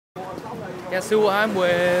Guess who I'm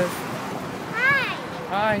with? Hi.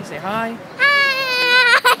 Hi, say hi. Hi.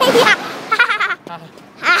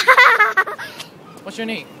 What's your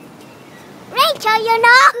name? Rachel, you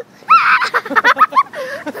know.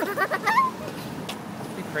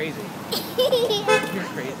 You're crazy. You're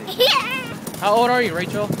crazy. How old are you,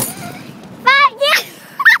 Rachel? 5 years.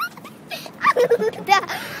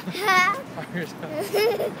 5 years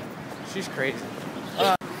old. She's crazy.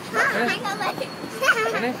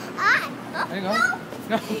 Ready? There you go.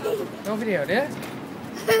 No, no video, dear.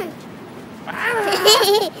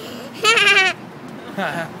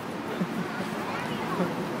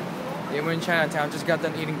 Yeah, we're in Chinatown. Just got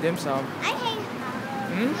done eating dim sum. I hate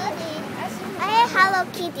Hello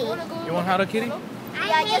Kitty. You want Hello Kitty? I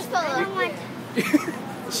don't want.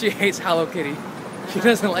 She hates Hello Kitty. She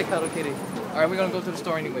doesn't like Hello Kitty. Alright, we're gonna go to the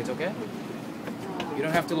store anyways, okay? You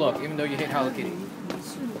don't have to look, even though you hate Hello Kitty.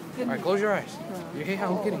 Alright, close your eyes. You hate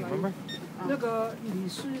Hello Kitty, remember?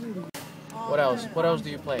 What else? What else do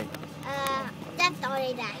you play? That's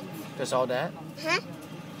only that. Just all that? Huh?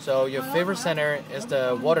 So your favorite center is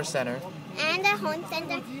the water center. And the home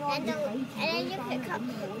center, and then you can come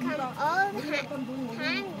all the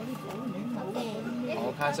time. Okay.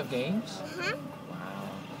 All kinds of games? Huh? Wow.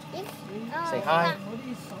 Say hi.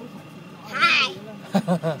 Hi.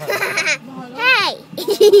 Hey.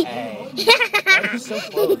 Hey. Why are you so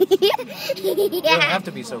close? You don't have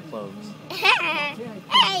to be so close.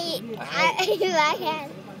 Hey. My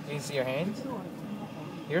hand. Can you see your hands?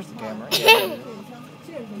 Here's the camera. Yeah.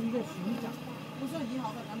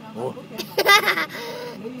 Whoa.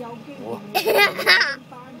 Whoa.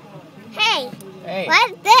 Hey. Hey.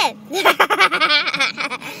 What's this?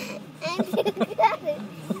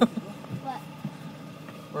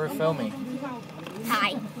 We're filming.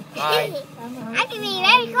 Hi. Hi. I can be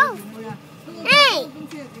very close. Hey.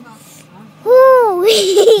 Woo.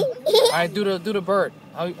 Alright, do the bird.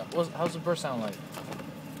 How's the bird sound like?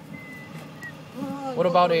 What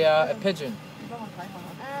about a pigeon?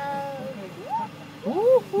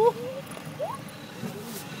 Woo, woo.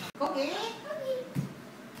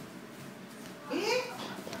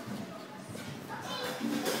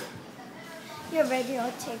 You're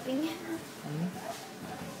videotaping.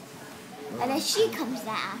 And then she comes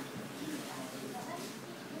down.